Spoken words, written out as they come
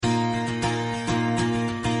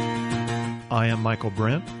I am Michael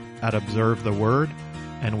Brent at Observe the Word,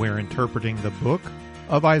 and we're interpreting the book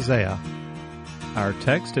of Isaiah. Our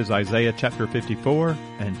text is Isaiah chapter 54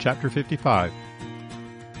 and chapter 55.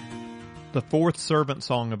 The fourth servant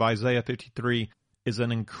song of Isaiah 53 is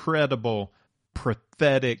an incredible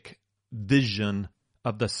prophetic vision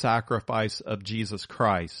of the sacrifice of Jesus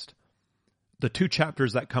Christ. The two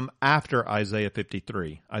chapters that come after Isaiah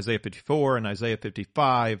 53, Isaiah 54 and Isaiah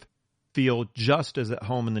 55, feel just as at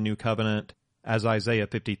home in the New Covenant as Isaiah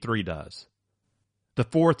 53 does. The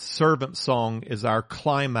fourth servant song is our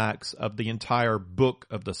climax of the entire book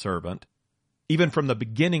of the servant. Even from the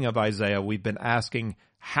beginning of Isaiah, we've been asking,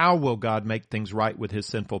 how will God make things right with his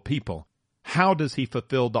sinful people? How does he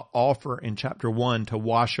fulfill the offer in chapter 1 to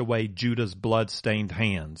wash away Judah's blood-stained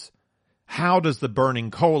hands? How does the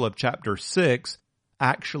burning coal of chapter 6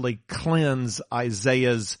 actually cleanse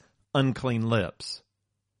Isaiah's unclean lips?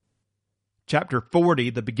 Chapter 40,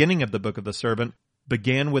 the beginning of the book of the servant,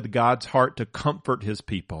 began with God's heart to comfort his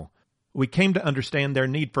people. We came to understand their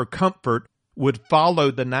need for comfort would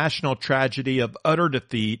follow the national tragedy of utter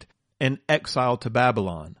defeat and exile to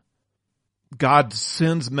Babylon. God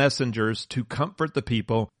sends messengers to comfort the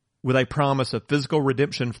people with a promise of physical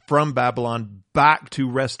redemption from Babylon back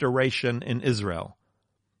to restoration in Israel.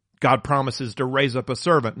 God promises to raise up a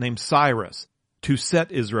servant named Cyrus to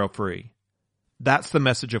set Israel free. That's the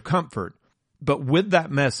message of comfort. But with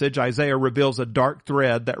that message, Isaiah reveals a dark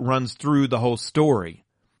thread that runs through the whole story.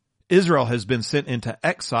 Israel has been sent into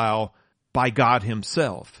exile by God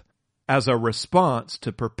himself as a response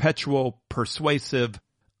to perpetual, persuasive,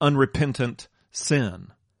 unrepentant sin.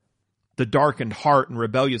 The darkened heart and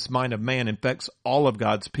rebellious mind of man infects all of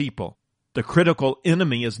God's people. The critical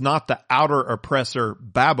enemy is not the outer oppressor,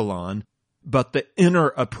 Babylon, but the inner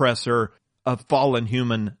oppressor of fallen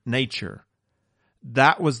human nature.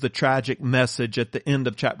 That was the tragic message at the end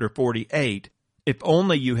of chapter 48. If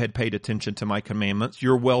only you had paid attention to my commandments,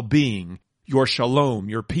 your well-being, your shalom,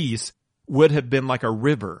 your peace would have been like a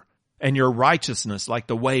river, and your righteousness like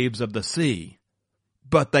the waves of the sea.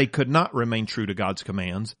 But they could not remain true to God's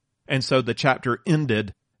commands, and so the chapter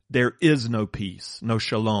ended, there is no peace, no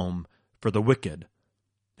shalom for the wicked.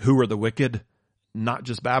 Who are the wicked? Not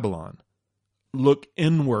just Babylon. Look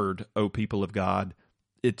inward, O people of God.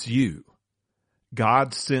 It's you.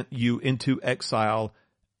 God sent you into exile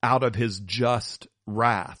out of his just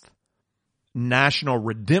wrath. National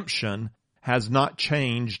redemption has not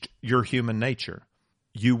changed your human nature.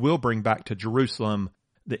 You will bring back to Jerusalem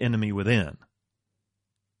the enemy within.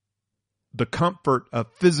 The comfort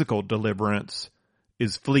of physical deliverance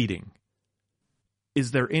is fleeting.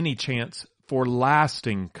 Is there any chance for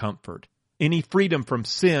lasting comfort? Any freedom from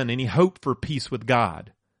sin? Any hope for peace with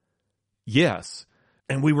God? Yes.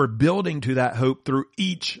 And we were building to that hope through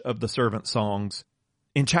each of the servant songs.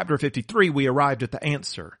 In chapter 53, we arrived at the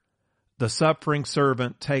answer. The suffering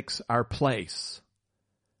servant takes our place.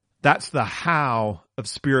 That's the how of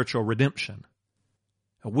spiritual redemption.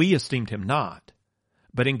 We esteemed him not,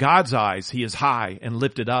 but in God's eyes, he is high and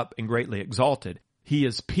lifted up and greatly exalted. He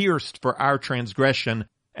is pierced for our transgression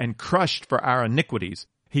and crushed for our iniquities.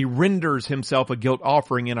 He renders himself a guilt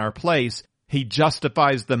offering in our place. He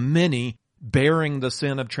justifies the many, bearing the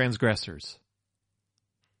sin of transgressors.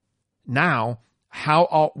 Now, how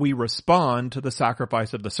ought we respond to the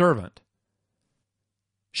sacrifice of the servant?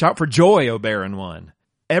 Shout for joy, O barren one.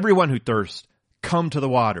 Everyone who thirsts, come to the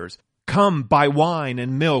waters. Come buy wine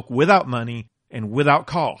and milk without money and without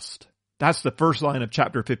cost. That's the first line of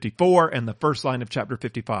chapter 54 and the first line of chapter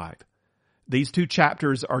 55. These two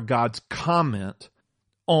chapters are God's comment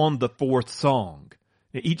on the fourth song.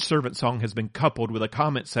 Each servant song has been coupled with a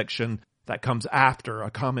comment section that comes after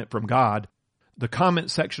a comment from God. The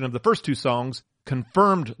comment section of the first two songs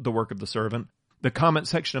confirmed the work of the servant. The comment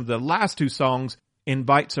section of the last two songs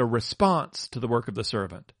invites a response to the work of the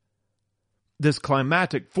servant. This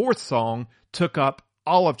climactic fourth song took up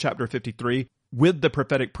all of chapter 53 with the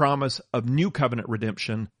prophetic promise of new covenant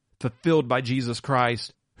redemption fulfilled by Jesus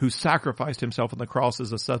Christ, who sacrificed himself on the cross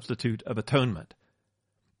as a substitute of atonement.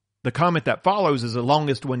 The comment that follows is the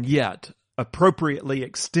longest one yet, appropriately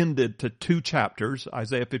extended to two chapters,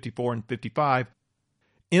 Isaiah 54 and 55.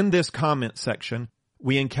 In this comment section,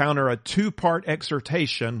 we encounter a two-part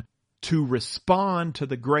exhortation to respond to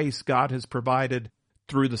the grace God has provided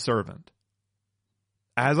through the servant.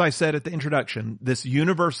 As I said at the introduction, this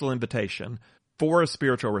universal invitation for a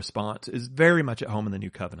spiritual response is very much at home in the New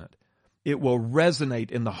Covenant. It will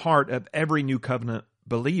resonate in the heart of every New Covenant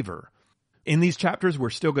believer. In these chapters, we're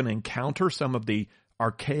still going to encounter some of the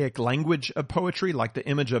archaic language of poetry, like the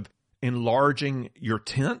image of enlarging your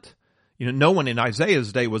tent. No one in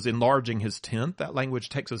Isaiah's day was enlarging his tent. That language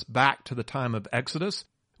takes us back to the time of Exodus.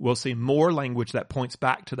 We'll see more language that points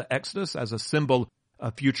back to the Exodus as a symbol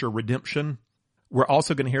of future redemption. We're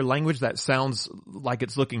also going to hear language that sounds like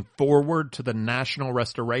it's looking forward to the national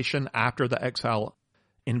restoration after the exile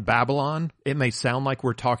in Babylon. It may sound like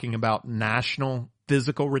we're talking about national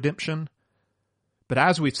physical redemption. But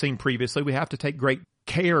as we've seen previously, we have to take great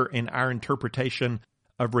care in our interpretation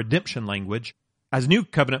of redemption language. As New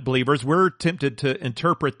Covenant believers, we're tempted to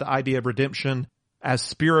interpret the idea of redemption as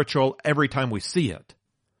spiritual every time we see it,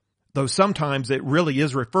 though sometimes it really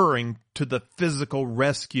is referring to the physical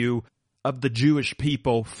rescue of the Jewish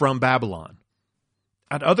people from Babylon.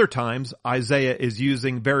 At other times, Isaiah is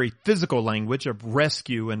using very physical language of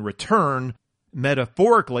rescue and return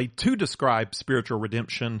metaphorically to describe spiritual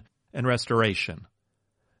redemption and restoration.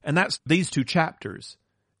 And that's these two chapters.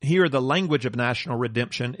 Here, the language of national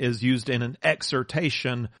redemption is used in an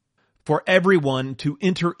exhortation for everyone to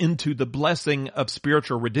enter into the blessing of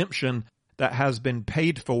spiritual redemption that has been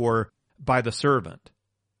paid for by the servant.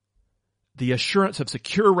 The assurance of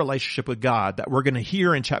secure relationship with God that we're going to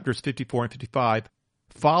hear in chapters 54 and 55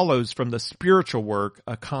 follows from the spiritual work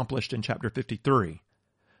accomplished in chapter 53.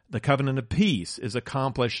 The covenant of peace is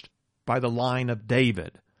accomplished by the line of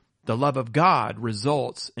David. The love of God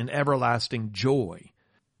results in everlasting joy.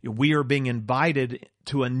 We are being invited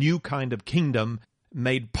to a new kind of kingdom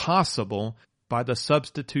made possible by the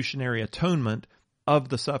substitutionary atonement of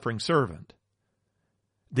the suffering servant.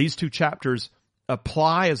 These two chapters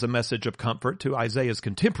apply as a message of comfort to Isaiah's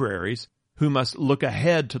contemporaries who must look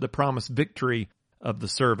ahead to the promised victory of the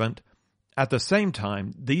servant. At the same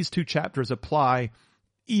time, these two chapters apply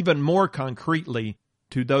even more concretely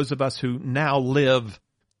to those of us who now live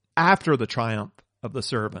after the triumph of the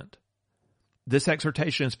servant. This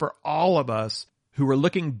exhortation is for all of us who are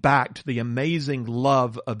looking back to the amazing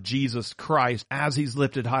love of Jesus Christ as he's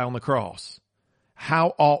lifted high on the cross.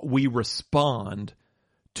 How ought we respond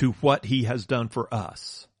to what he has done for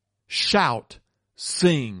us? Shout,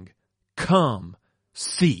 sing, come,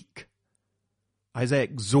 seek. Isaiah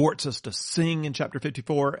exhorts us to sing in chapter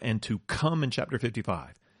 54 and to come in chapter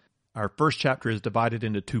 55. Our first chapter is divided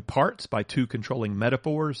into two parts by two controlling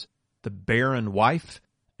metaphors, the barren wife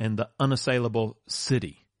and the unassailable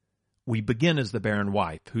city. We begin as the barren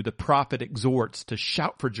wife, who the prophet exhorts to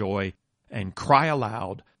shout for joy and cry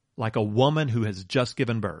aloud like a woman who has just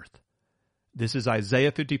given birth. This is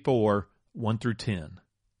Isaiah 54, 1 through 10.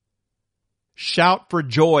 Shout for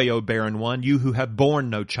joy, O barren one, you who have borne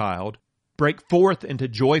no child. Break forth into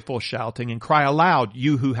joyful shouting and cry aloud,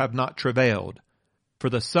 you who have not travailed. For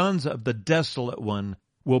the sons of the desolate one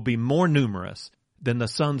will be more numerous than the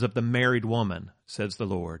sons of the married woman, says the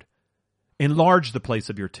Lord. Enlarge the place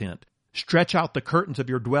of your tent. Stretch out the curtains of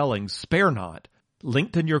your dwellings. Spare not.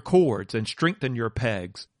 Lengthen your cords and strengthen your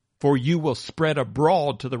pegs. For you will spread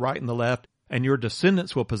abroad to the right and the left, and your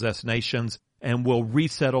descendants will possess nations and will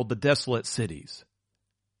resettle the desolate cities.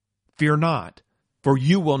 Fear not, for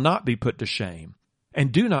you will not be put to shame.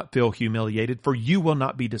 And do not feel humiliated, for you will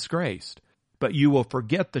not be disgraced. But you will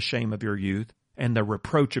forget the shame of your youth, and the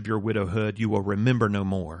reproach of your widowhood you will remember no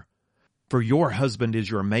more. For your husband is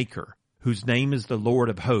your maker, whose name is the Lord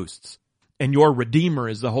of hosts, and your Redeemer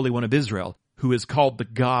is the Holy One of Israel, who is called the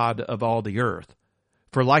God of all the earth.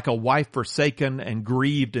 For like a wife forsaken and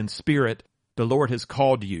grieved in spirit, the Lord has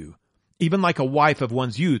called you, even like a wife of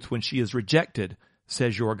one's youth when she is rejected,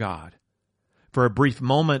 says your God. For a brief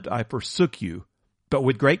moment I forsook you, but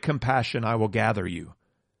with great compassion I will gather you.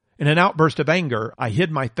 In an outburst of anger, I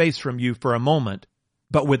hid my face from you for a moment,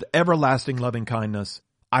 but with everlasting loving kindness,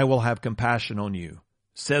 I will have compassion on you,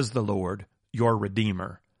 says the Lord, your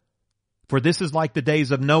Redeemer. For this is like the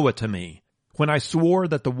days of Noah to me, when I swore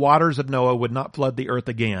that the waters of Noah would not flood the earth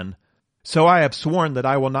again. So I have sworn that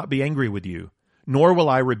I will not be angry with you, nor will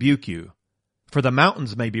I rebuke you. For the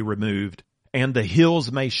mountains may be removed, and the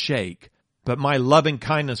hills may shake, but my loving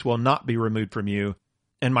kindness will not be removed from you,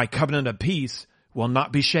 and my covenant of peace will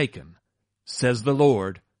not be shaken, says the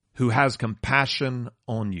Lord, who has compassion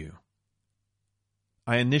on you.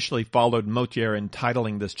 I initially followed Motyer in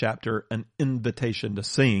titling this chapter An Invitation to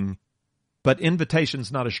Sing, but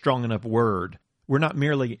invitation's not a strong enough word. We're not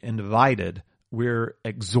merely invited, we're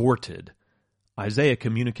exhorted. Isaiah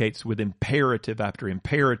communicates with imperative after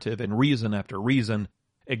imperative and reason after reason,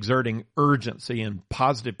 exerting urgency and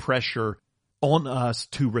positive pressure on us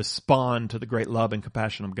to respond to the great love and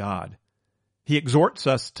compassion of God. He exhorts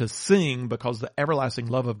us to sing because the everlasting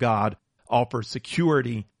love of God offers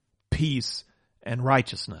security, peace, and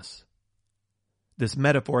righteousness. This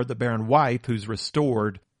metaphor of the barren wife who's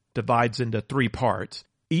restored divides into three parts.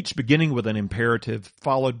 each beginning with an imperative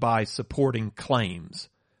followed by supporting claims.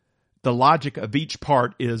 The logic of each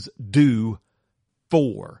part is do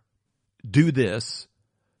for. Do this,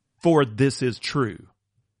 for this is true.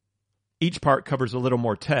 Each part covers a little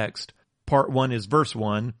more text. Part 1 is verse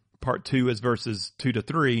 1, part 2 is verses 2 to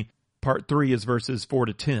 3, part 3 is verses 4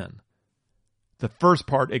 to 10. The first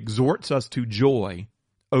part exhorts us to joy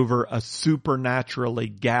over a supernaturally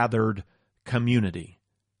gathered community.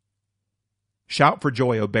 Shout for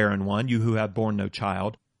joy, O barren one, you who have borne no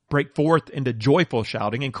child. Break forth into joyful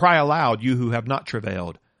shouting and cry aloud, you who have not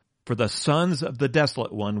travailed. For the sons of the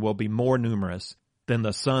desolate one will be more numerous than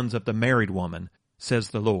the sons of the married woman, says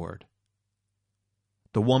the Lord.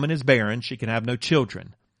 The woman is barren, she can have no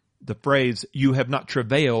children. The phrase, you have not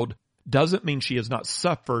travailed, doesn't mean she has not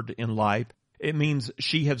suffered in life. It means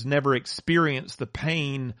she has never experienced the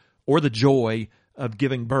pain or the joy of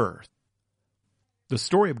giving birth. The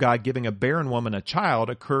story of God giving a barren woman a child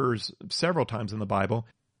occurs several times in the Bible,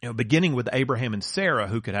 beginning with Abraham and Sarah,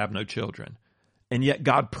 who could have no children. And yet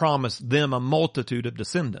God promised them a multitude of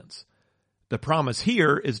descendants. The promise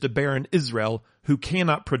here is to barren Israel, who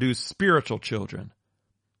cannot produce spiritual children.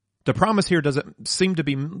 The promise here doesn't seem to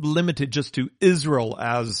be limited just to Israel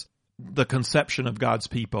as the conception of God's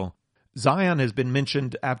people. Zion has been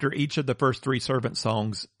mentioned after each of the first 3 servant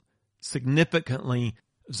songs. Significantly,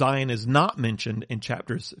 Zion is not mentioned in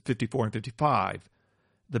chapters 54 and 55.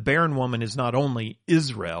 The barren woman is not only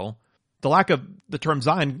Israel. The lack of the term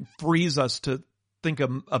Zion frees us to think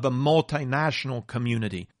of a multinational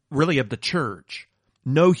community, really of the church.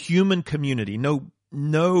 No human community,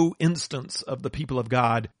 no instance of the people of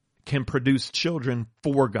God can produce children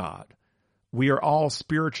for God. We are all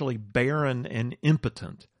spiritually barren and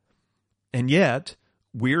impotent. And yet,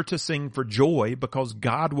 we're to sing for joy because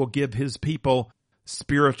God will give his people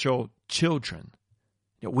spiritual children.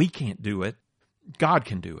 We can't do it. God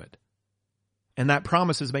can do it. And that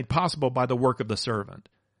promise is made possible by the work of the servant.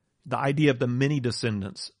 The idea of the many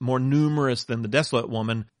descendants, more numerous than the desolate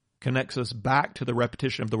woman, connects us back to the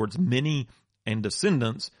repetition of the words many and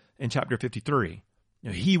descendants in chapter 53.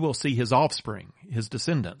 He will see his offspring, his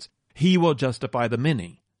descendants. He will justify the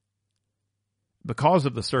many. Because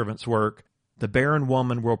of the servant's work, the barren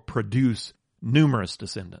woman will produce numerous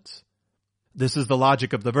descendants. This is the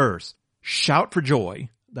logic of the verse. Shout for joy,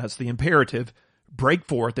 that's the imperative. Break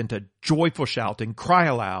forth into joyful shouting, cry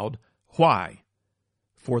aloud. Why?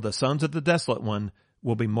 For the sons of the desolate one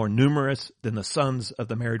will be more numerous than the sons of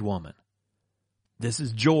the married woman. This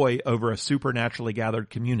is joy over a supernaturally gathered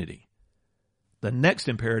community. The next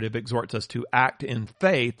imperative exhorts us to act in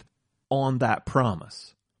faith on that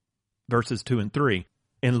promise. Verses 2 and 3.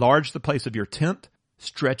 Enlarge the place of your tent,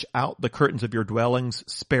 stretch out the curtains of your dwellings,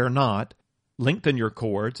 spare not, lengthen your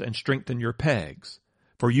cords and strengthen your pegs.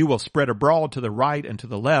 For you will spread abroad to the right and to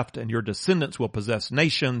the left, and your descendants will possess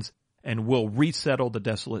nations and will resettle the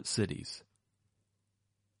desolate cities.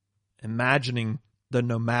 Imagining the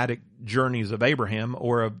nomadic journeys of Abraham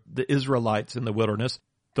or of the Israelites in the wilderness,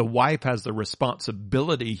 the wife has the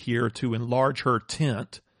responsibility here to enlarge her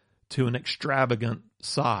tent to an extravagant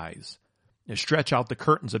size. Stretch out the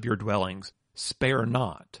curtains of your dwellings, spare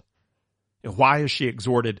not. Why is she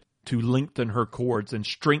exhorted to lengthen her cords and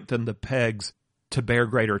strengthen the pegs to bear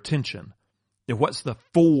greater tension? What's the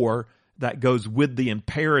for that goes with the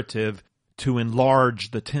imperative to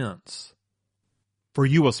enlarge the tents? For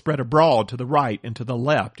you will spread abroad to the right and to the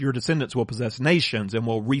left. Your descendants will possess nations and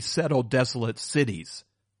will resettle desolate cities.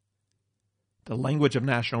 The language of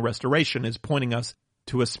national restoration is pointing us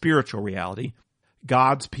to a spiritual reality.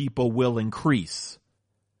 God's people will increase.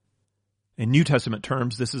 In New Testament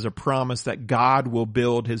terms, this is a promise that God will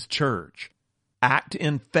build his church. Act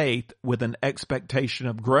in faith with an expectation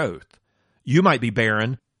of growth. You might be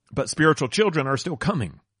barren, but spiritual children are still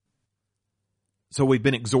coming. So we've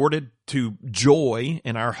been exhorted to joy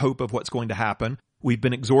in our hope of what's going to happen. We've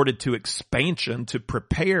been exhorted to expansion to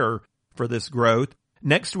prepare for this growth.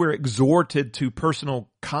 Next, we're exhorted to personal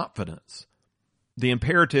confidence. The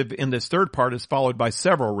imperative in this third part is followed by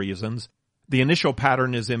several reasons. The initial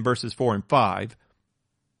pattern is in verses 4 and 5.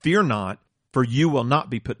 Fear not, for you will not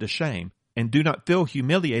be put to shame, and do not feel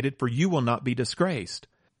humiliated, for you will not be disgraced.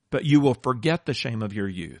 But you will forget the shame of your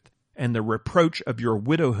youth, and the reproach of your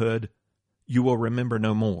widowhood you will remember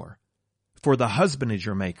no more. For the husband is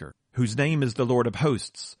your maker, whose name is the Lord of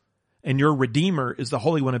hosts, and your Redeemer is the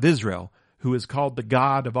Holy One of Israel, who is called the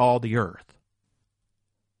God of all the earth.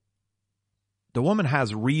 The woman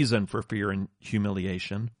has reason for fear and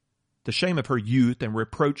humiliation. The shame of her youth and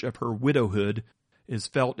reproach of her widowhood is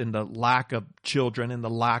felt in the lack of children and the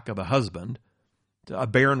lack of a husband. A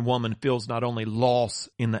barren woman feels not only loss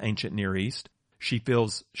in the ancient Near East, she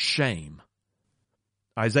feels shame.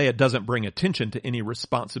 Isaiah doesn't bring attention to any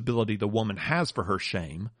responsibility the woman has for her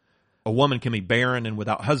shame. A woman can be barren and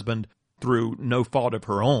without husband through no fault of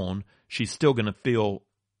her own. She's still going to feel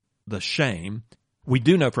the shame. We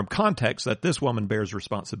do know from context that this woman bears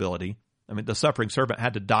responsibility. I mean, the suffering servant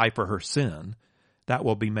had to die for her sin. That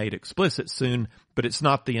will be made explicit soon, but it's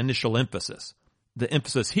not the initial emphasis. The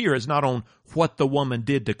emphasis here is not on what the woman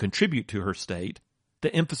did to contribute to her state.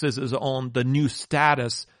 The emphasis is on the new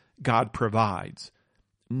status God provides.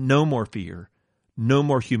 No more fear, no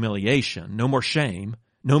more humiliation, no more shame,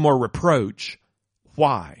 no more reproach.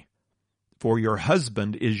 Why? For your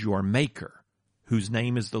husband is your maker, whose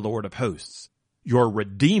name is the Lord of hosts. Your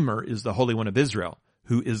Redeemer is the Holy One of Israel,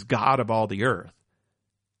 who is God of all the earth.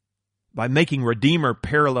 By making Redeemer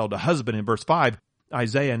parallel to husband in verse 5,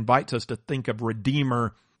 Isaiah invites us to think of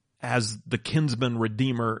Redeemer as the kinsman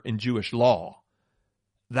redeemer in Jewish law.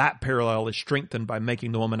 That parallel is strengthened by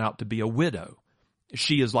making the woman out to be a widow.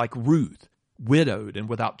 She is like Ruth, widowed and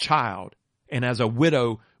without child, and as a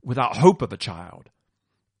widow without hope of a child.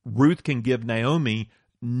 Ruth can give Naomi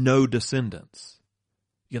no descendants.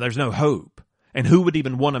 Yeah, there's no hope. And who would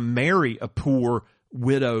even want to marry a poor,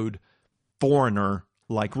 widowed foreigner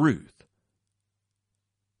like Ruth?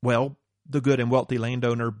 Well, the good and wealthy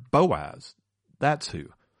landowner Boaz. That's who.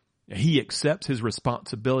 He accepts his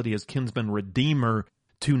responsibility as kinsman redeemer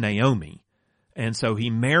to Naomi. And so he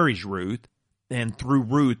marries Ruth, and through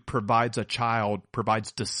Ruth provides a child,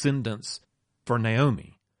 provides descendants for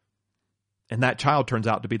Naomi. And that child turns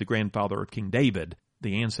out to be the grandfather of King David,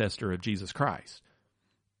 the ancestor of Jesus Christ.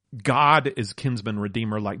 God is kinsman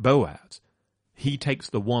redeemer like Boaz. He takes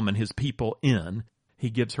the woman, his people, in. He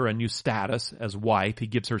gives her a new status as wife. He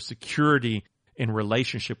gives her security in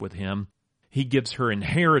relationship with him. He gives her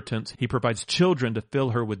inheritance. He provides children to fill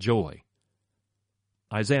her with joy.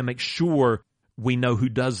 Isaiah makes sure we know who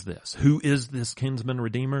does this. Who is this kinsman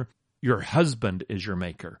redeemer? Your husband is your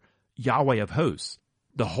maker, Yahweh of hosts,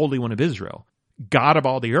 the Holy One of Israel, God of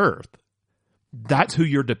all the earth. That's who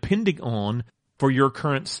you're depending on for your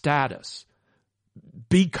current status.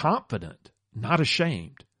 Be confident, not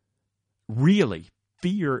ashamed. Really,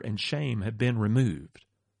 fear and shame have been removed.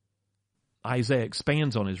 Isaiah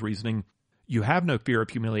expands on his reasoning. You have no fear of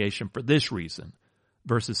humiliation for this reason.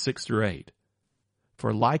 Verses 6 through 8.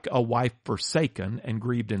 For like a wife forsaken and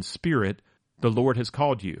grieved in spirit, the Lord has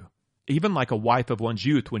called you, even like a wife of one's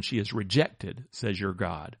youth when she is rejected, says your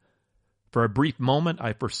God. For a brief moment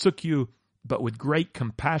I forsook you, but with great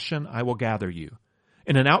compassion I will gather you.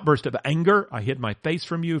 In an outburst of anger I hid my face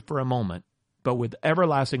from you for a moment, but with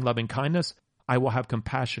everlasting loving kindness I will have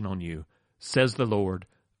compassion on you, says the Lord,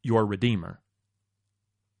 your Redeemer.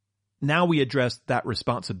 Now we address that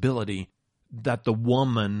responsibility that the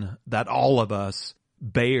woman, that all of us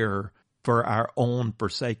bear for our own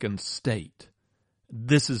forsaken state.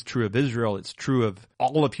 This is true of Israel. It's true of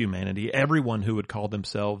all of humanity, everyone who would call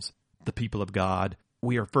themselves the people of God.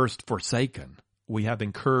 We are first forsaken. We have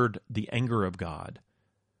incurred the anger of God.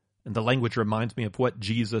 And the language reminds me of what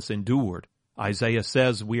Jesus endured. Isaiah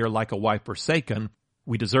says we are like a wife forsaken.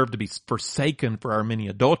 We deserve to be forsaken for our many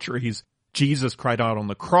adulteries. Jesus cried out on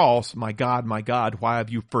the cross, my God, why have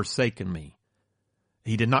you forsaken me?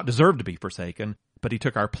 He did not deserve to be forsaken, but he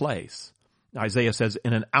took our place. Isaiah says,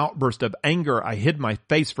 in an outburst of anger, I hid my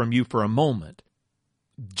face from you for a moment.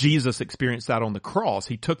 Jesus experienced that on the cross.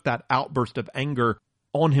 He took that outburst of anger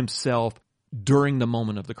on himself during the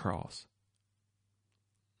moment of the cross.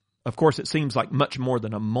 Of course, it seems like much more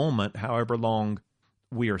than a moment, however long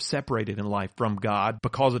we are separated in life from God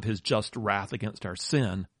because of his just wrath against our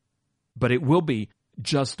sin. But it will be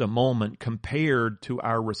just a moment compared to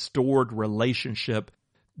our restored relationship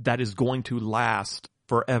that is going to last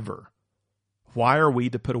forever. Why are we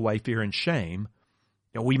to put away fear and shame?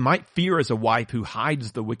 We might fear as a wife who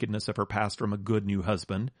hides the wickedness of her past from a good new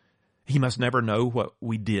husband. He must never know what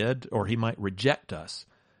we did, or he might reject us.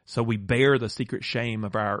 So we bear the secret shame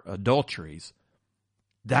of our adulteries.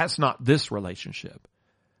 That's not this relationship.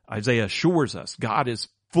 Isaiah assures us God is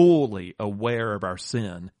fully aware of our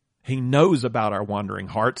sin. He knows about our wandering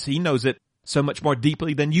hearts. He knows it so much more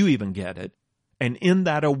deeply than you even get it. And in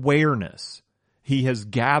that awareness, he has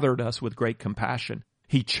gathered us with great compassion.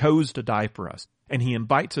 He chose to die for us. And he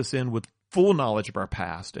invites us in with full knowledge of our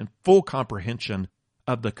past and full comprehension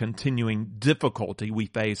of the continuing difficulty we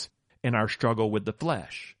face in our struggle with the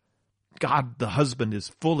flesh. God, the husband,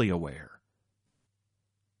 is fully aware.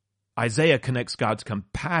 Isaiah connects God's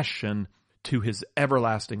compassion to his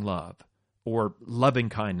everlasting love, or loving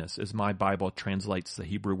kindness, as my Bible translates the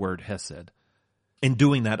Hebrew word hesed. In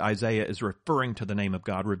doing that, Isaiah is referring to the name of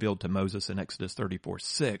God revealed to Moses in Exodus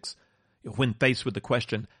 34:6. When faced with the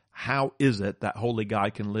question, how is it that holy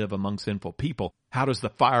God can live among sinful people? How does the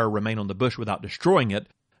fire remain on the bush without destroying it?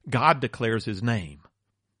 God declares his name.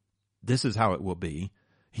 This is how it will be.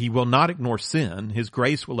 He will not ignore sin. His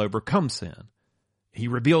grace will overcome sin. He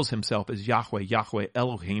reveals himself as Yahweh, Yahweh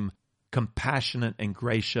Elohim, compassionate and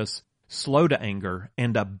gracious, slow to anger,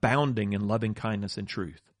 and abounding in loving kindness and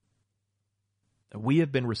truth. We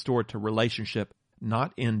have been restored to relationship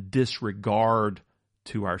not in disregard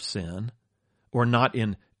to our sin, or not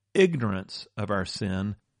in ignorance of our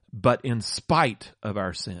sin, but in spite of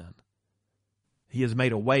our sin. He has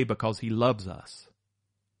made a way because he loves us.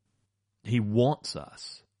 He wants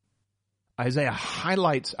us. Isaiah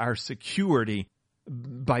highlights our security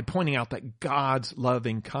by pointing out that God's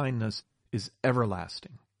loving kindness is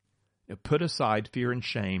everlasting. Put aside fear and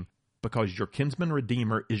shame because your kinsman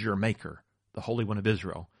redeemer is your maker, the Holy One of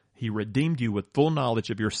Israel. He redeemed you with full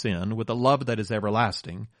knowledge of your sin, with a love that is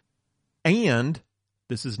everlasting. And,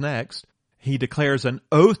 this is next, he declares an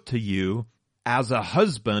oath to you as a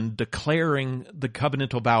husband declaring the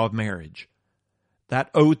covenantal vow of marriage.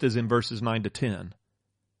 That oath is in verses 9 to 10.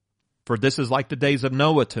 For this is like the days of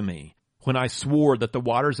Noah to me, when I swore that the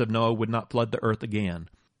waters of Noah would not flood the earth again.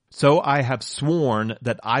 So I have sworn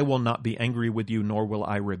that I will not be angry with you, nor will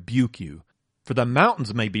I rebuke you. For the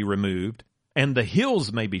mountains may be removed, and the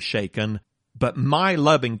hills may be shaken, but my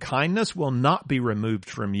loving kindness will not be removed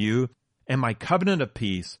from you, and my covenant of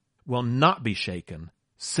peace will not be shaken,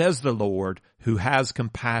 says the Lord, who has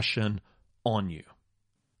compassion on you.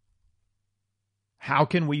 How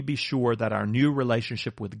can we be sure that our new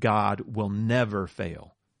relationship with God will never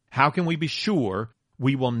fail? How can we be sure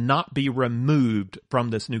we will not be removed from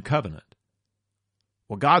this new covenant?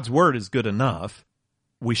 Well, God's word is good enough.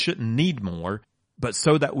 We shouldn't need more, but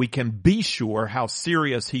so that we can be sure how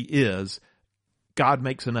serious he is, God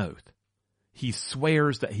makes an oath. He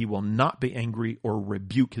swears that he will not be angry or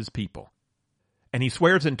rebuke his people. And he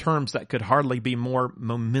swears in terms that could hardly be more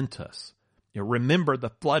momentous. Remember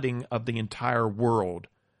the flooding of the entire world.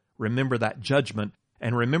 Remember that judgment.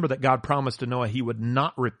 And remember that God promised to Noah he would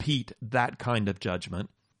not repeat that kind of judgment.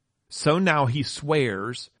 So now he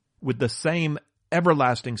swears with the same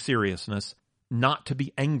everlasting seriousness not to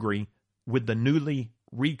be angry with the newly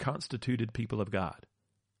reconstituted people of God.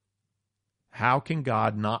 How can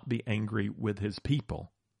God not be angry with his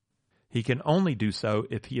people? He can only do so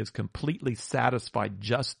if he has completely satisfied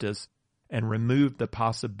justice and removed the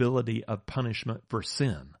possibility of punishment for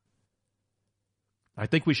sin. I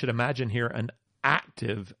think we should imagine here an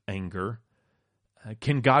active anger.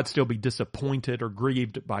 Can God still be disappointed or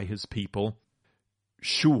grieved by his people?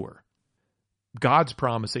 Sure. God's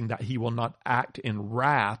promising that he will not act in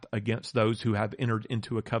wrath against those who have entered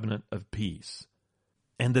into a covenant of peace.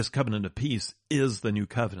 And this covenant of peace is the new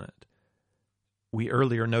covenant. We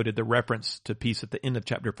earlier noted the reference to peace at the end of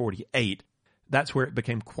chapter 48. That's where it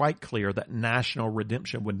became quite clear that national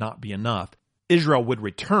redemption would not be enough. Israel would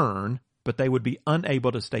return, but they would be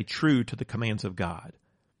unable to stay true to the commands of God.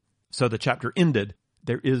 So the chapter ended,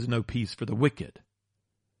 there is no peace for the wicked.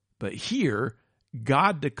 But here,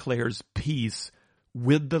 God declares peace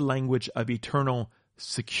with the language of eternal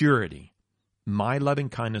security. My loving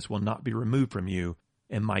kindness will not be removed from you,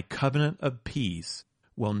 and my covenant of peace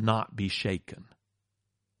will not be shaken.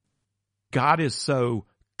 God is so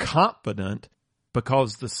confident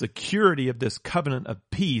because the security of this covenant of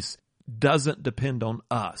peace doesn't depend on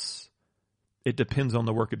us. It depends on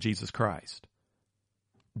the work of Jesus Christ.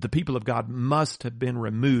 The people of God must have been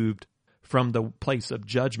removed from the place of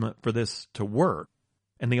judgment for this to work.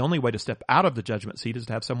 And the only way to step out of the judgment seat is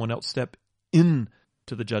to have someone else step into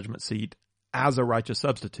the judgment seat as a righteous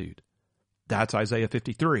substitute. That's Isaiah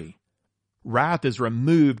 53. Wrath is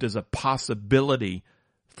removed as a possibility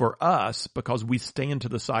for us because we stand to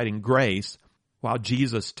the side in grace while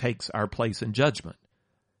Jesus takes our place in judgment.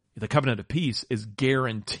 The covenant of peace is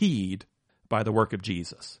guaranteed by the work of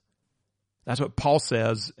Jesus. That's what Paul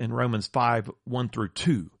says in Romans 5, 1 through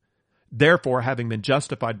 2. Therefore, having been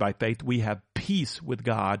justified by faith, we have peace with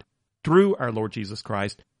God through our Lord Jesus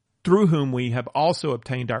Christ, through whom we have also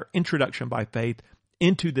obtained our introduction by faith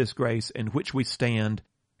into this grace in which we stand,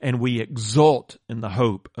 and we exult in the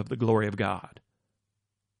hope of the glory of God.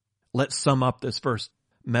 Let's sum up this first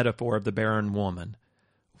metaphor of the barren woman.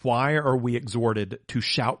 Why are we exhorted to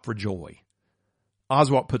shout for joy?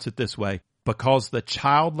 Oswalt puts it this way: because the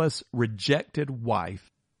childless, rejected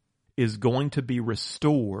wife is going to be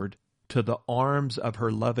restored to the arms of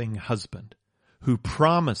her loving husband, who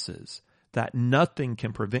promises that nothing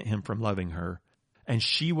can prevent him from loving her, and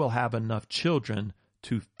she will have enough children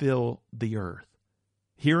to fill the earth.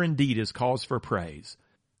 Here indeed is cause for praise,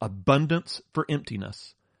 abundance for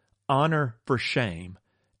emptiness, honor for shame,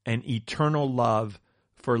 and eternal love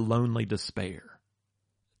for lonely despair.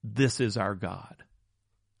 This is our God.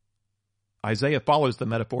 Isaiah follows the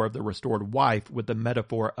metaphor of the restored wife with the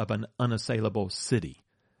metaphor of an unassailable city.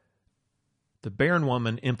 The barren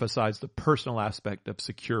woman emphasized the personal aspect of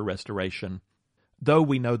secure restoration. Though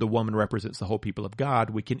we know the woman represents the whole people of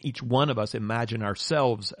God, we can each one of us imagine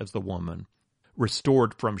ourselves as the woman,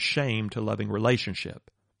 restored from shame to loving relationship.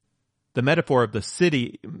 The metaphor of the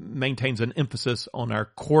city maintains an emphasis on our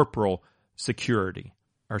corporal security,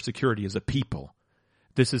 our security as a people.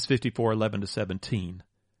 This is 54:11-17.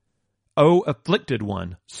 O afflicted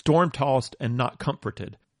one, storm-tossed and not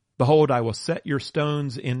comforted, behold, I will set your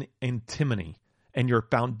stones in antimony, and your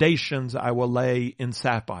foundations I will lay in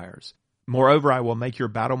sapphires. Moreover, I will make your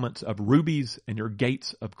battlements of rubies and your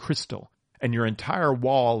gates of crystal, and your entire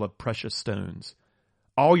wall of precious stones.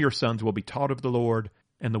 All your sons will be taught of the Lord,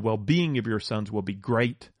 and the well-being of your sons will be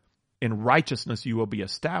great. In righteousness you will be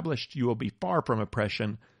established. You will be far from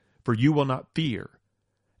oppression, for you will not fear,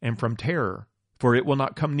 and from terror, for it will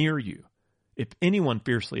not come near you. If anyone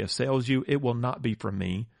fiercely assails you, it will not be from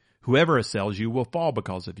me. Whoever assails you will fall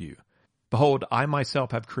because of you. Behold, I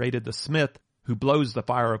myself have created the smith who blows the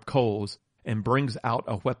fire of coals and brings out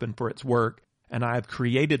a weapon for its work, and I have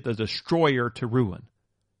created the destroyer to ruin.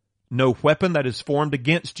 No weapon that is formed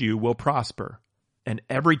against you will prosper, and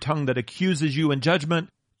every tongue that accuses you in judgment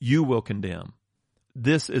you will condemn.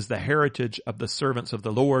 This is the heritage of the servants of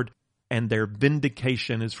the Lord, and their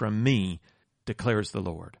vindication is from me, declares the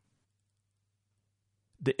Lord.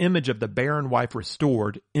 The image of the barren wife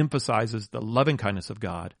restored emphasizes the loving kindness of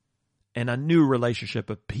God and a new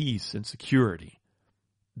relationship of peace and security.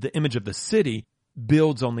 The image of the city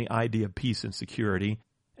builds on the idea of peace and security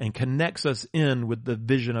and connects us in with the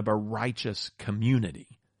vision of a righteous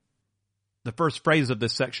community. The first phrase of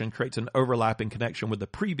this section creates an overlapping connection with the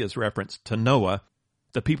previous reference to Noah.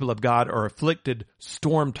 The people of God are afflicted,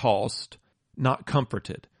 storm-tossed, not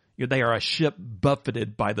comforted. They are a ship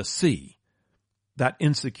buffeted by the sea. That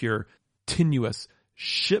insecure, tenuous,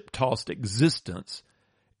 ship-tossed existence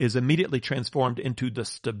is immediately transformed into the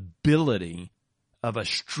stability of a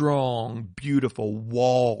strong, beautiful,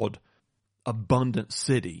 walled, abundant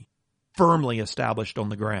city, firmly established on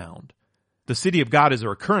the ground. The city of God is a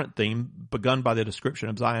recurrent theme begun by the description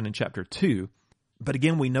of Zion in chapter 2. But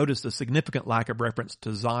again, we notice the significant lack of reference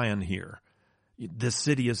to Zion here. This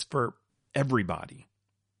city is for everybody.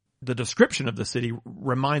 The description of the city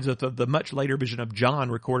reminds us of the much later vision of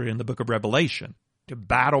John recorded in the book of Revelation.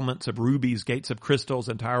 Battlements of rubies, gates of crystals,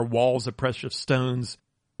 entire walls of precious stones.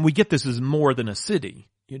 We get this as more than a city.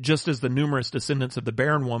 Just as the numerous descendants of the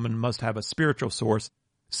barren woman must have a spiritual source,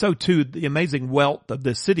 so too the amazing wealth of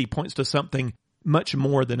this city points to something much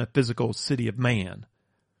more than a physical city of man.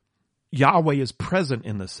 Yahweh is present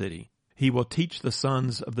in the city. He will teach the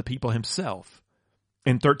sons of the people himself.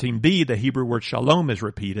 In 13b, the Hebrew word shalom is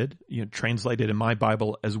repeated, translated in my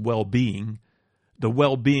Bible as well-being. The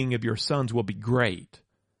well-being of your sons will be great.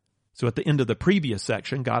 So at the end of the previous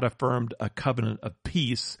section, God affirmed a covenant of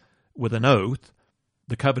peace with an oath.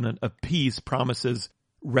 The covenant of peace promises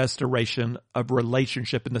restoration of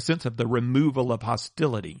relationship in the sense of the removal of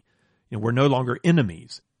hostility. We're no longer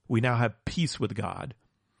enemies. We now have peace with God.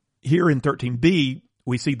 Here in 13b,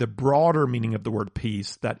 we see the broader meaning of the word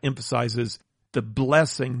peace that emphasizes the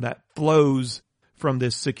blessing that flows from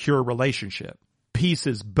this secure relationship. Peace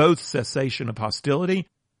is both cessation of hostility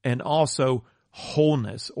and also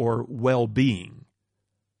wholeness or well-being.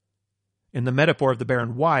 In the metaphor of the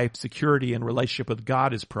barren wife, security in relationship with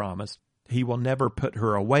God is promised. He will never put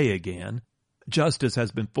her away again. Justice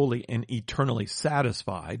has been fully and eternally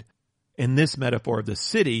satisfied. In this metaphor of the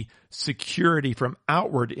city, security from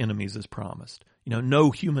outward enemies is promised.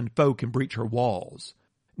 No human foe can breach her walls.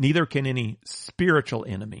 Neither can any spiritual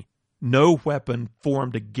enemy. No weapon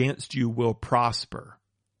formed against you will prosper.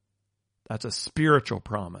 That's a spiritual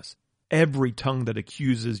promise. Every tongue that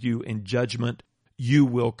accuses you in judgment, you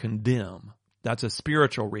will condemn. That's a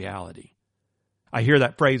spiritual reality. I hear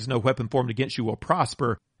that phrase, no weapon formed against you will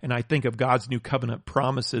prosper, and I think of God's new covenant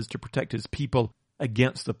promises to protect his people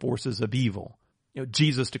against the forces of evil.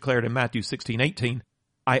 Jesus declared in Matthew 16:18,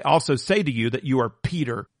 I also say to you that you are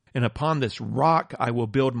Peter, and upon this rock I will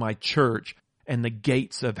build my church, and the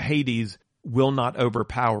gates of Hades will not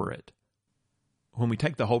overpower it. When we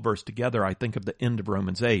take the whole verse together, I think of the end of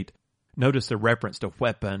Romans 8. Notice the reference to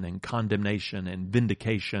weapon and condemnation and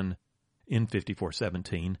vindication in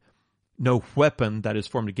 54:17. No weapon that is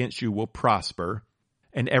formed against you will prosper,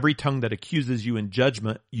 and every tongue that accuses you in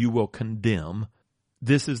judgment you will condemn.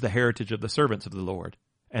 This is the heritage of the servants of the Lord,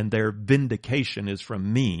 and their vindication is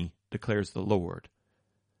from me, declares the Lord.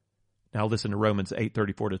 Now listen to Romans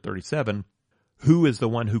 8:34-37. Who is the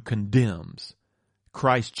one who condemns?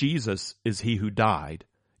 Christ Jesus is he who died.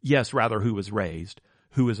 Yes, rather, who was raised,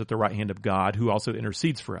 who is at the right hand of God, who also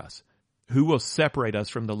intercedes for us. Who will separate us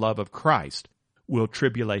from the love of Christ? Will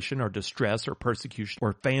tribulation or distress or persecution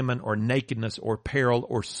or famine or nakedness or peril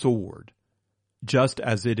or sword? Just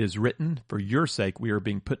as it is written, for your sake we are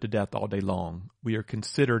being put to death all day long. We are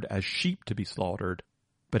considered as sheep to be slaughtered.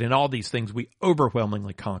 But in all these things we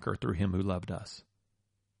overwhelmingly conquer through him who loved us.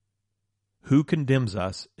 Who condemns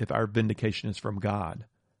us if our vindication is from God?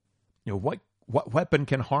 What weapon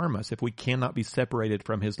can harm us if we cannot be separated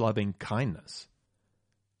from his loving kindness?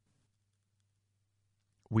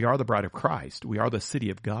 We are the bride of Christ. We are the city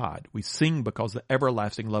of God. We sing because the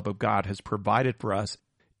everlasting love of God has provided for us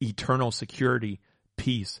eternal security,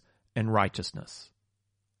 peace, and righteousness.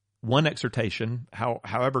 One exhortation,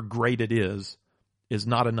 however great it is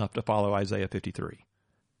not enough to follow Isaiah 53.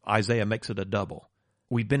 Isaiah makes it a double.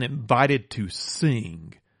 We've been invited to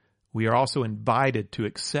sing. We are also invited to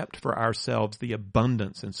accept for ourselves the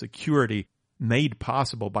abundance and security made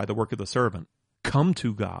possible by the work of the servant. Come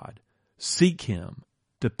to God. Seek him.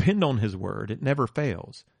 Depend on his word. It never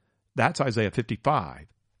fails. That's Isaiah 55.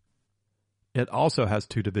 It also has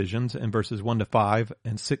two divisions in verses 1-5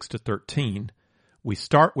 and 6-13. We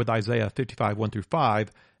start with Isaiah 55, 1-5,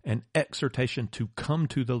 an exhortation to come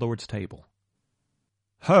to the Lord's table.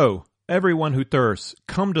 Ho, everyone who thirsts,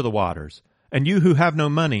 come to the waters. And you who have no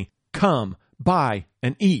money, come, buy,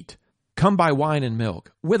 and eat. Come buy wine and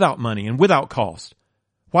milk, without money and without cost.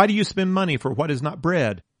 Why do you spend money for what is not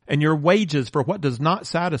bread, and your wages for what does not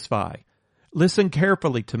satisfy? Listen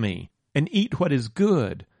carefully to me, and eat what is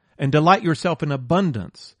good, and delight yourself in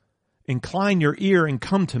abundance. Incline your ear and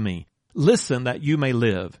come to me. Listen that you may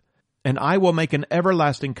live. And I will make an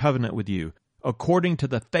everlasting covenant with you, according to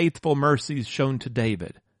the faithful mercies shown to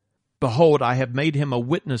David. Behold, I have made him a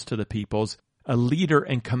witness to the peoples, a leader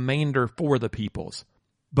and commander for the peoples.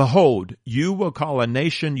 Behold, you will call a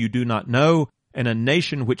nation you do not know, and a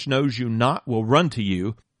nation which knows you not will run to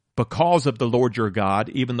you, because of the Lord your God,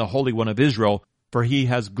 even the Holy One of Israel, for he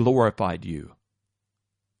has glorified you.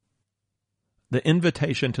 The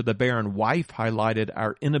invitation to the barren wife highlighted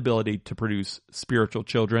our inability to produce spiritual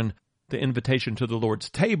children. The invitation to the Lord's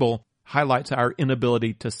table highlights our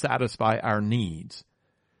inability to satisfy our needs.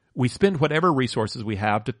 We spend whatever resources we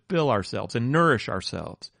have to fill ourselves and nourish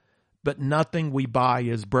ourselves, but nothing we buy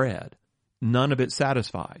is bread. None of it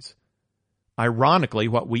satisfies. Ironically,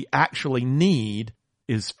 what we actually need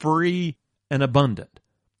is free and abundant.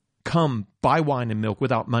 Come, buy wine and milk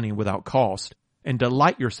without money and without cost, and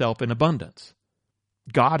delight yourself in abundance.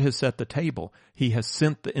 God has set the table. He has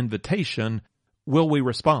sent the invitation. Will we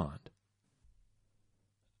respond?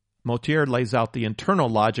 Motyer lays out the internal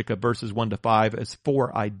logic of verses 1-5 as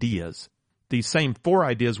 4 ideas. These same 4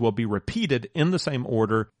 ideas will be repeated in the same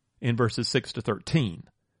order in verses 6-13.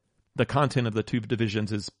 The content of the two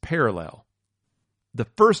divisions is parallel. The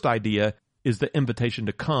first idea is the invitation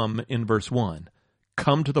to come in verse 1.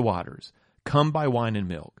 Come to the waters. Come buy wine and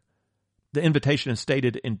milk. The invitation is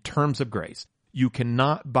stated in terms of grace. You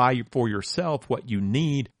cannot buy for yourself what you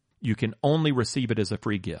need. You can only receive it as a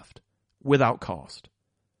free gift, without cost.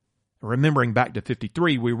 Remembering back to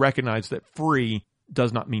 53, we recognize that free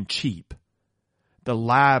does not mean cheap. The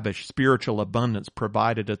lavish spiritual abundance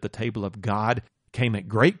provided at the table of God came at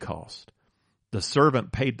great cost. The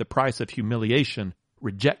servant paid the price of humiliation,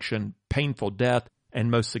 rejection, painful death, and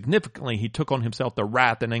most significantly, he took on himself the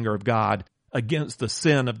wrath and anger of God against the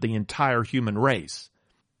sin of the entire human race.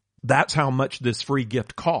 That's how much this free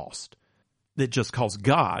gift cost. It just costs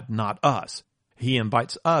God, not us. He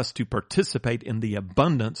invites us to participate in the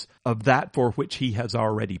abundance of that for which he has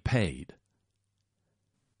already paid.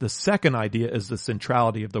 The second idea is the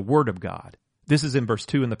centrality of the Word of God. This is in verse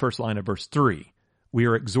 2 and the first line of verse 3. We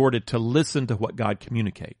are exhorted to listen to what God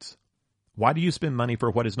communicates. Why do you spend money for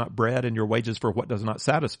what is not bread and your wages for what does not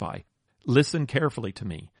satisfy? Listen carefully to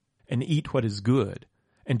me and eat what is good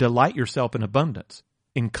and delight yourself in abundance.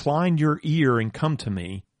 Incline your ear and come to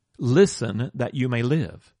me. Listen that you may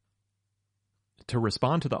live. To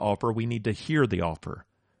respond to the offer, we need to hear the offer.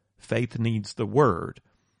 Faith needs the word.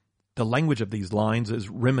 The language of these lines is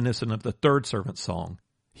reminiscent of the third servant's song.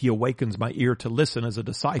 He awakens my ear to listen as a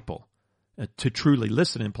disciple. To truly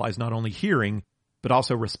listen implies not only hearing, but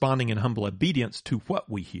also responding in humble obedience to what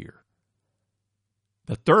we hear.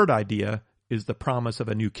 The third idea is the promise of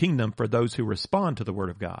a new kingdom for those who respond to the word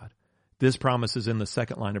of God. This promise is in the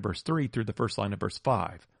second line of verse 3 through the first line of verse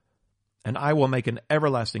 5. And I will make an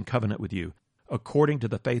everlasting covenant with you, according to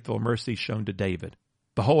the faithful mercy shown to David.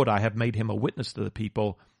 Behold, I have made him a witness to the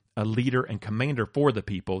people, a leader and commander for the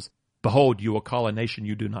peoples. Behold, you will call a nation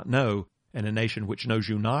you do not know, and a nation which knows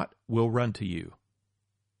you not will run to you.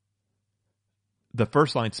 The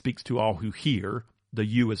first line speaks to all who hear. The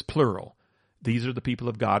you is plural. These are the people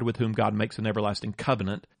of God with whom God makes an everlasting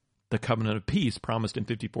covenant, the covenant of peace promised in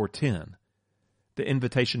 54:10. The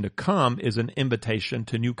invitation to come is an invitation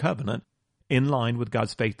to new covenant in line with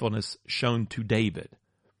God's faithfulness shown to David.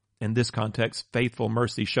 In this context, faithful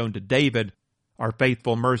mercy shown to David are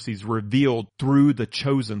faithful mercies revealed through the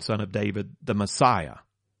chosen son of David, the Messiah.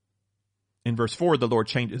 In verse 4, the Lord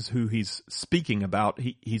changes who he's speaking about.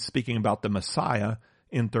 He's speaking about the Messiah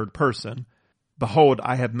in third person. Behold,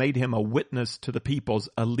 I have made him a witness to the peoples,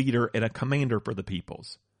 a leader and a commander for the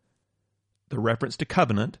peoples. The reference to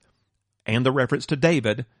covenant and the reference to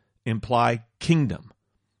David imply kingdom.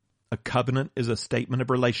 A covenant is a statement of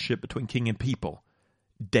relationship between king and people.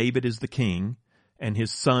 David is the king, and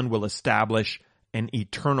his son will establish an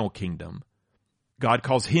eternal kingdom. God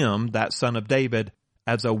calls him, that son of David,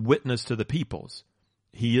 as a witness to the peoples.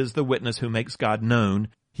 He is the witness who makes God known.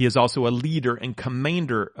 He is also a leader and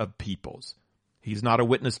commander of peoples. He's not a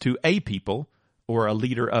witness to a people or a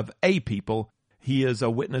leader of a people. He is a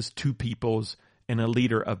witness to peoples and a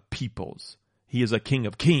leader of peoples. He is a king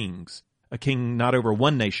of kings, a king not over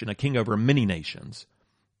one nation, a king over many nations.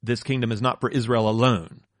 This kingdom is not for Israel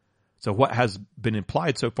alone. So what has been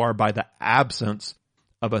implied so far by the absence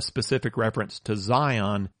of a specific reference to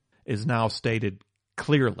Zion is now stated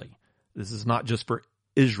clearly. This is not just for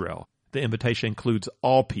Israel. The invitation includes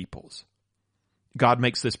all peoples. God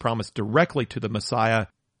makes this promise directly to the Messiah,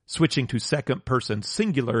 switching to second person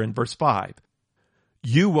singular in verse 5.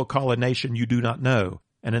 You will call a nation you do not know,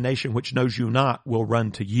 and a nation which knows you not will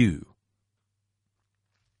run to you.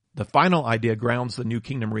 The final idea grounds the new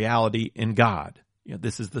kingdom reality in God.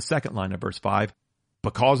 This is the second line of verse 5.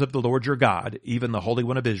 Because of the Lord your God, even the Holy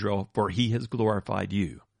One of Israel, for he has glorified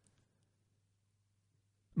you.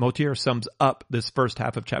 Motyer sums up this first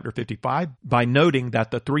half of chapter 55 by noting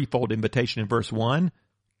that the threefold invitation in verse 1,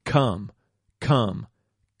 come, come,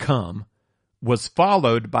 come, was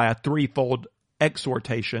followed by a threefold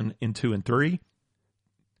exhortation in 2 and 3.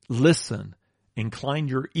 Listen, incline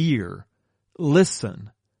your ear,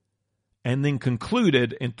 listen, and then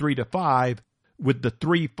concluded in 3 to 5 with the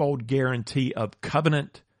threefold guarantee of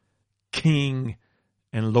covenant, king,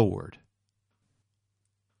 and Lord.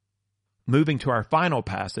 Moving to our final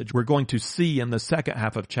passage, we're going to see in the second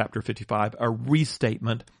half of chapter 55 a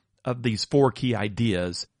restatement of these four key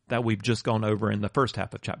ideas that we've just gone over in the first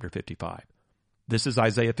half of chapter 55. This is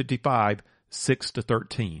Isaiah 55, 6 to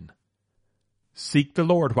 13. Seek the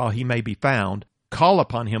Lord while he may be found. Call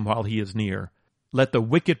upon him while he is near. Let the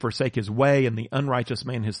wicked forsake his way and the unrighteous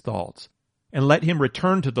man his thoughts. And let him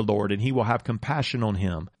return to the Lord, and he will have compassion on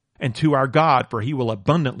him, and to our God, for he will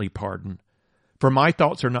abundantly pardon. For my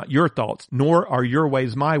thoughts are not your thoughts, nor are your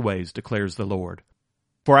ways my ways, declares the Lord.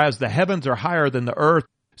 For as the heavens are higher than the earth,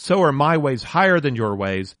 so are my ways higher than your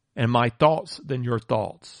ways, and my thoughts than your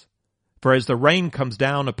thoughts. For as the rain comes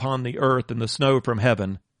down upon the earth and the snow from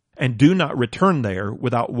heaven, and do not return there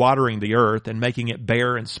without watering the earth and making it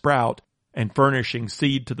bear and sprout, and furnishing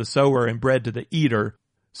seed to the sower and bread to the eater,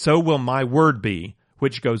 so will my word be,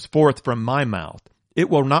 which goes forth from my mouth. It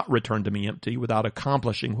will not return to me empty without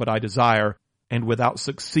accomplishing what I desire, and without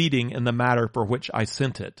succeeding in the matter for which I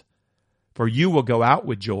sent it. For you will go out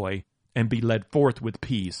with joy, and be led forth with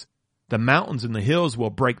peace. The mountains and the hills will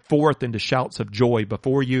break forth into shouts of joy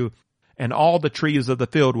before you, and all the trees of the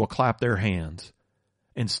field will clap their hands.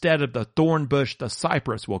 Instead of the thorn bush, the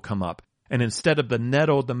cypress will come up, and instead of the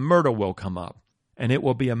nettle, the myrtle will come up. And it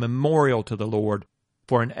will be a memorial to the Lord,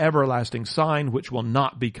 for an everlasting sign which will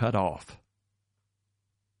not be cut off.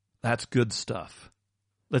 That's good stuff.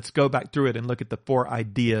 Let's go back through it and look at the four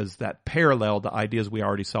ideas that parallel the ideas we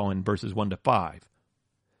already saw in verses 1 to 5.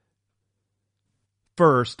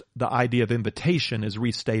 First, the idea of invitation is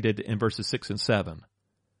restated in verses 6 and 7.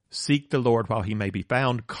 Seek the Lord while he may be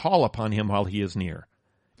found. Call upon him while he is near.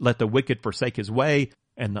 Let the wicked forsake his way,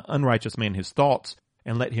 and the unrighteous man his thoughts,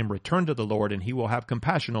 and let him return to the Lord, and he will have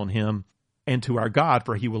compassion on him, and to our God,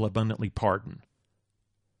 for he will abundantly pardon.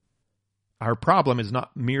 Our problem is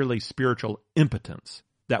not merely spiritual impotence,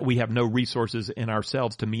 that we have no resources in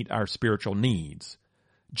ourselves to meet our spiritual needs.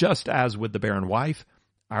 Just as with the barren wife,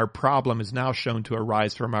 our problem is now shown to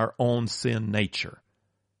arise from our own sin nature.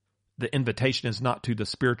 The invitation is not to the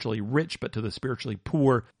spiritually rich, but to the spiritually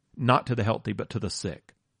poor, not to the healthy, but to the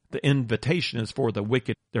sick. The invitation is for the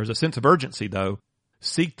wicked. There's a sense of urgency, though.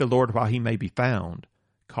 Seek the Lord while he may be found.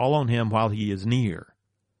 Call on him while he is near.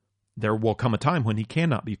 There will come a time when he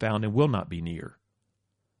cannot be found and will not be near.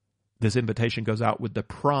 This invitation goes out with the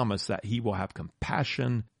promise that he will have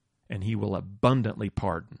compassion and he will abundantly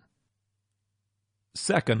pardon.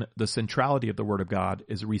 Second, the centrality of the Word of God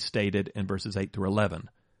is restated in verses 8 through 11.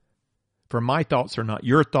 For my thoughts are not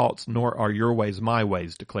your thoughts, nor are your ways my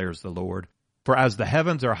ways, declares the Lord. For as the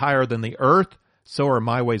heavens are higher than the earth, so are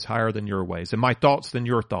my ways higher than your ways, and my thoughts than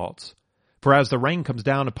your thoughts. For as the rain comes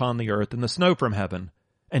down upon the earth and the snow from heaven,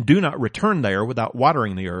 and do not return there without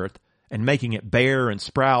watering the earth, and making it bear and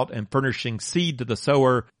sprout, and furnishing seed to the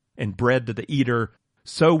sower and bread to the eater,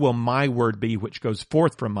 so will my word be which goes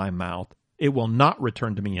forth from my mouth. It will not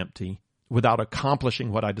return to me empty, without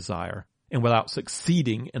accomplishing what I desire, and without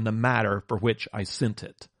succeeding in the matter for which I sent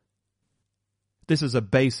it. This is a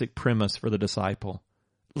basic premise for the disciple.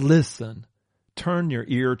 Listen, turn your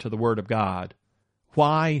ear to the Word of God.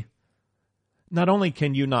 Why? Not only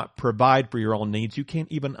can you not provide for your own needs, you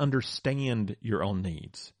can't even understand your own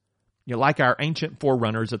needs. Like our ancient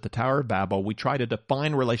forerunners at the Tower of Babel, we try to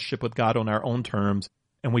define relationship with God on our own terms,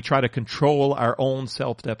 and we try to control our own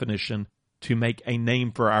self-definition to make a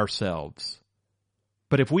name for ourselves.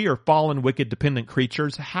 But if we are fallen, wicked, dependent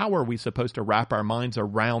creatures, how are we supposed to wrap our minds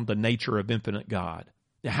around the nature of infinite God?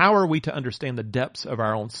 How are we to understand the depths of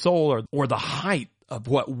our own soul or the height of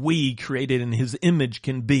what we, created in His image,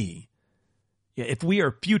 can be? If we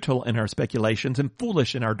are futile in our speculations and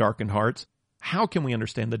foolish in our darkened hearts, how can we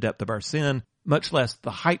understand the depth of our sin, much less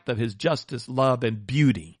the height of His justice, love, and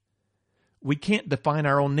beauty? We can't define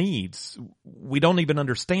our own needs. We don't even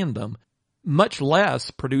understand them, much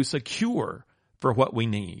less produce a cure for what we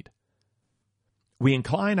need. We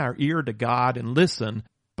incline our ear to God and listen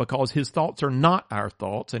because His thoughts are not our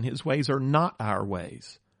thoughts and His ways are not our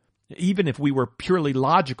ways. Even if we were purely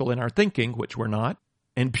logical in our thinking, which we're not,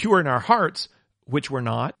 and pure in our hearts, which we're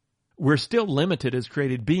not, we're still limited as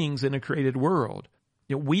created beings in a created world.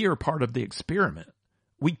 We are part of the experiment.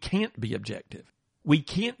 We can't be objective. We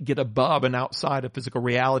can't get above and outside of physical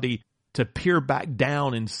reality to peer back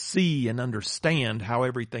down and see and understand how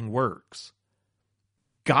everything works.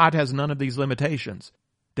 God has none of these limitations.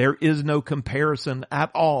 There is no comparison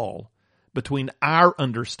at all between our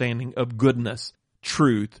understanding of goodness,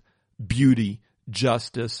 truth, beauty,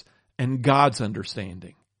 justice, and God's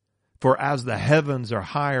understanding. For as the heavens are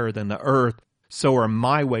higher than the earth, so are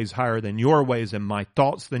my ways higher than your ways, and my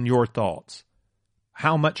thoughts than your thoughts.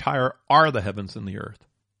 How much higher are the heavens than the earth?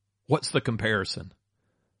 What's the comparison?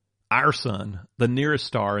 Our sun, the nearest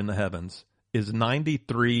star in the heavens, is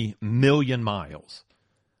 93 million miles,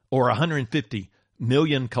 or 150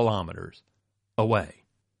 million kilometers away.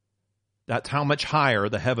 That's how much higher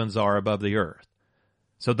the heavens are above the earth.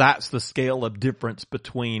 So that's the scale of difference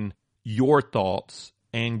between your thoughts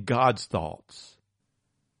and God's thoughts.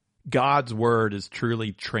 God's word is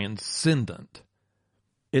truly transcendent.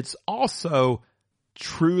 It's also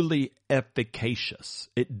truly efficacious.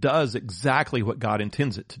 It does exactly what God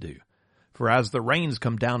intends it to do. For as the rains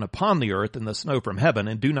come down upon the earth and the snow from heaven,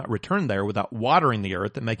 and do not return there without watering the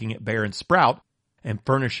earth and making it bear and sprout, and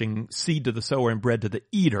furnishing seed to the sower and bread to the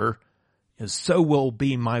eater, so will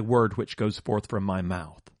be my word which goes forth from my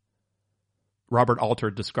mouth. Robert Alter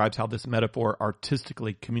describes how this metaphor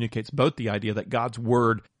artistically communicates both the idea that God's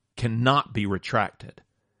word cannot be retracted,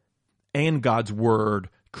 and God's word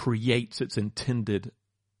creates its intended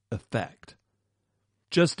effect.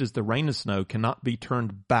 Just as the rain and snow cannot be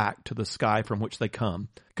turned back to the sky from which they come,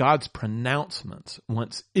 God's pronouncements,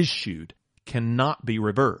 once issued, cannot be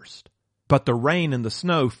reversed. But the rain and the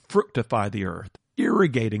snow fructify the earth,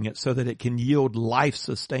 irrigating it so that it can yield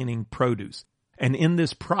life-sustaining produce. And in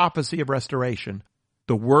this prophecy of restoration,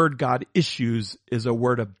 the word God issues is a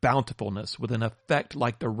word of bountifulness with an effect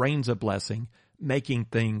like the rains of blessing, making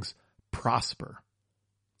things prosper.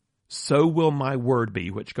 So will my word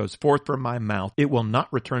be, which goes forth from my mouth. It will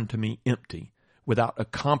not return to me empty, without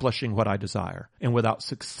accomplishing what I desire, and without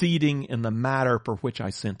succeeding in the matter for which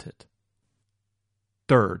I sent it.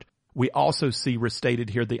 Third, we also see restated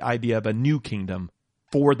here the idea of a new kingdom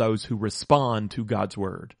for those who respond to God's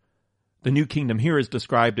word. The new kingdom here is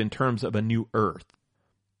described in terms of a new earth.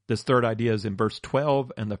 This third idea is in verse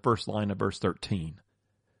 12 and the first line of verse 13.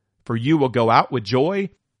 For you will go out with joy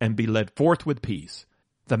and be led forth with peace.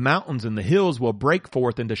 The mountains and the hills will break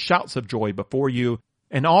forth into shouts of joy before you,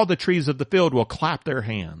 and all the trees of the field will clap their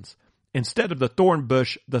hands. Instead of the thorn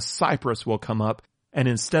bush, the cypress will come up, and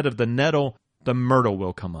instead of the nettle, the myrtle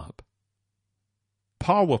will come up.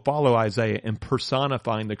 Paul will follow Isaiah in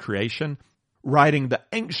personifying the creation, writing, the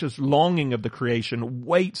anxious longing of the creation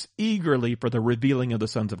waits eagerly for the revealing of the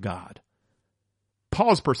sons of God.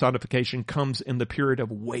 Paul's personification comes in the period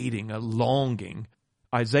of waiting, a longing.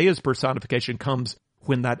 Isaiah's personification comes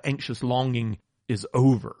when that anxious longing is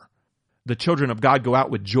over. The children of God go out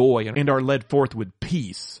with joy and are led forth with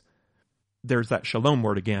peace. there's that shalom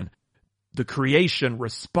word again. The creation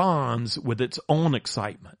responds with its own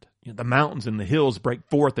excitement. The mountains and the hills break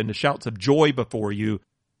forth into shouts of joy before you,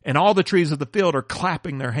 and all the trees of the field are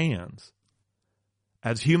clapping their hands.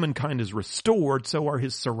 As humankind is restored, so are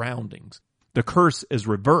his surroundings. The curse is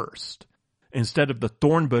reversed. Instead of the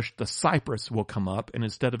thorn bush, the cypress will come up, and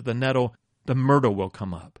instead of the nettle, the myrtle will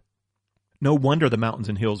come up. No wonder the mountains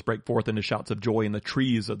and hills break forth into shouts of joy, and the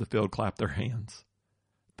trees of the field clap their hands.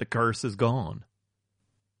 The curse is gone.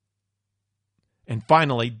 And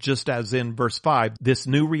finally, just as in verse 5, this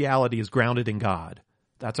new reality is grounded in God.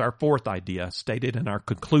 That's our fourth idea, stated in our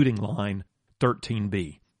concluding line,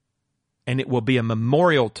 13b. And it will be a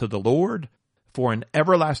memorial to the Lord for an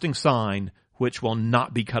everlasting sign which will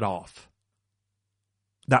not be cut off.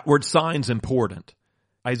 That word sign's important.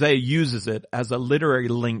 Isaiah uses it as a literary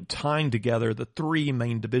link tying together the three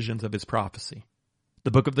main divisions of his prophecy.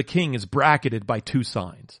 The book of the king is bracketed by two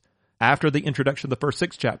signs. After the introduction of the first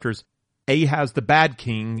 6 chapters, Ahaz the bad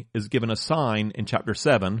king is given a sign in chapter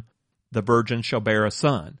 7, the virgin shall bear a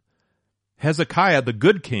son. Hezekiah the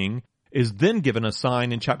good king is then given a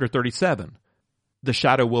sign in chapter 37. The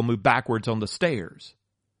shadow will move backwards on the stairs.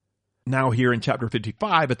 Now here in chapter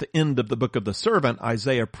 55, at the end of the book of the servant,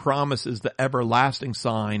 Isaiah promises the everlasting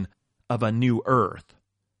sign of a new earth.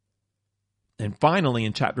 And finally,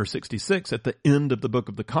 in chapter 66, at the end of the book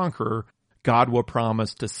of the conqueror, God will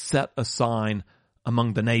promise to set a sign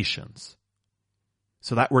among the nations.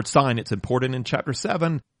 So that word sign, it's important in chapter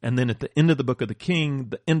 7, and then at the end of the book of the king,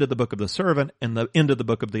 the end of the book of the servant, and the end of the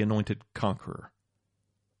book of the anointed conqueror.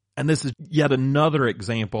 And this is yet another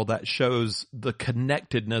example that shows the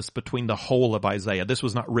connectedness between the whole of Isaiah. This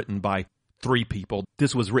was not written by 3 people.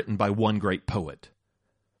 This was written by one great poet.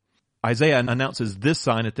 Isaiah announces this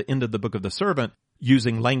sign at the end of the book of the servant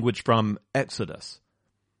using language from Exodus.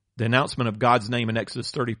 The announcement of God's name in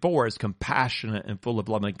Exodus 34 as compassionate and full of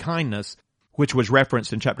loving kindness, which was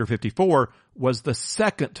referenced in chapter 54, was the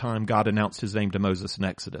second time God announced his name to Moses in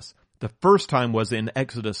Exodus. The first time was in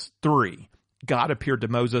Exodus 3. God appeared to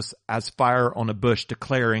Moses as fire on a bush,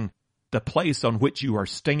 declaring, "The place on which you are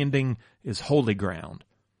standing is holy ground."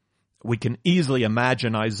 We can easily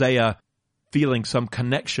imagine Isaiah feeling some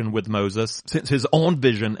connection with Moses, since his own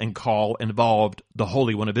vision and call involved the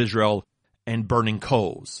Holy One of Israel and burning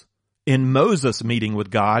coals. In Moses' meeting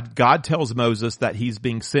with God, God tells Moses that he's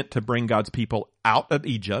being sent to bring God's people out of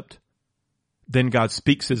Egypt. Then God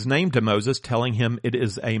speaks his name to Moses, telling him it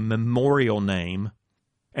is a memorial name.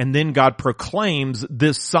 And then God proclaims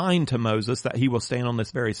this sign to Moses that he will stand on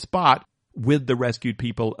this very spot with the rescued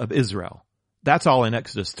people of Israel. That's all in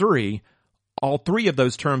Exodus 3. All 3 of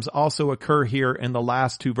those terms also occur here in the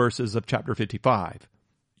last 2 verses of chapter 55.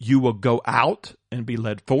 You will go out and be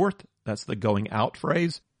led forth. That's the going out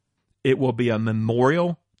phrase. It will be a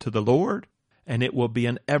memorial to the Lord, and it will be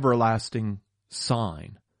an everlasting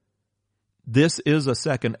sign. This is a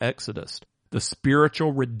second Exodus, the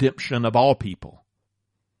spiritual redemption of all people.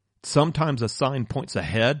 Sometimes a sign points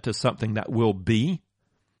ahead to something that will be.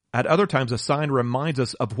 At other times, a sign reminds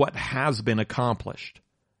us of what has been accomplished.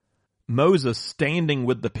 Moses standing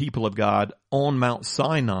with the people of God on Mount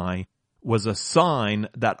Sinai was a sign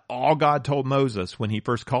that all God told Moses when he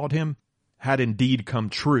first called him had indeed come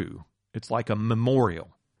true. It's like a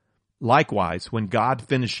memorial. Likewise, when God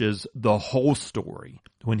finishes the whole story,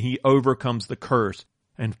 when he overcomes the curse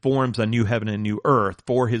and forms a new heaven and new earth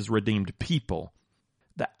for his redeemed people,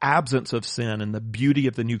 the absence of sin and the beauty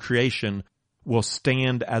of the new creation will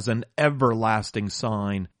stand as an everlasting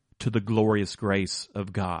sign to the glorious grace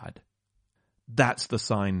of God. That's the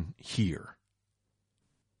sign here.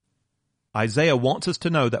 Isaiah wants us to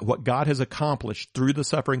know that what God has accomplished through the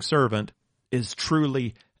suffering servant is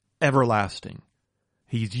truly everlasting.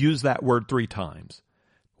 He's used that word 3 times.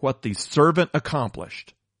 What the servant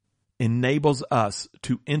accomplished enables us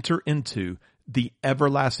to enter into the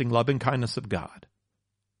everlasting loving kindness of God.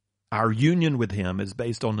 Our union with him is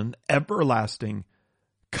based on an everlasting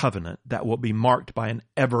covenant that will be marked by an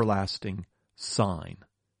everlasting sign.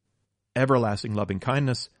 Everlasting loving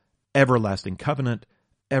kindness, everlasting covenant,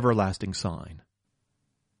 everlasting sign.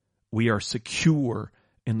 We are secure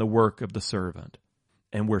in the work of the servant,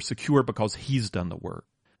 and we're secure because he's done the work.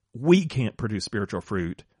 We can't produce spiritual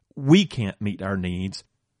fruit. We can't meet our needs,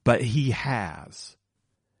 but he has.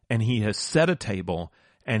 And he has set a table,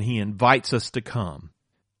 and he invites us to come.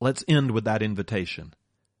 Let's end with that invitation.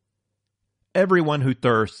 Everyone who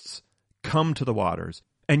thirsts, come to the waters.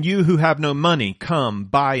 And you who have no money, come,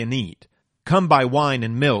 buy and eat. Come buy wine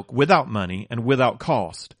and milk without money and without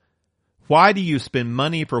cost. Why do you spend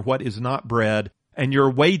money for what is not bread, and your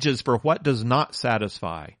wages for what does not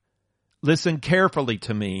satisfy? Listen carefully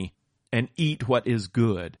to me. and eat what is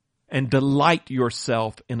good, and delight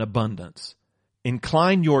yourself in abundance.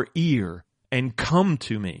 Incline your ear and come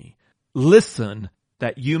to me. Listen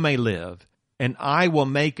that you may live, and I will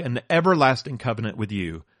make an everlasting covenant with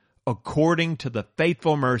you, according to the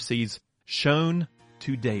faithful mercies shown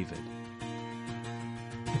to David.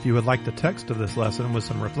 If you would like the text of this lesson with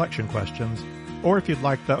some reflection questions, or if you'd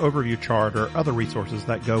like the overview chart or other resources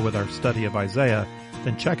that go with our study of Isaiah,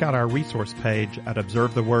 then check out our resource page at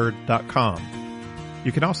observetheword.com.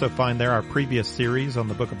 You can also find there our previous series on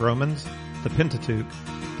the book of Romans, the Pentateuch,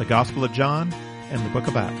 the Gospel of John, and the book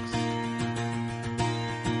of Acts.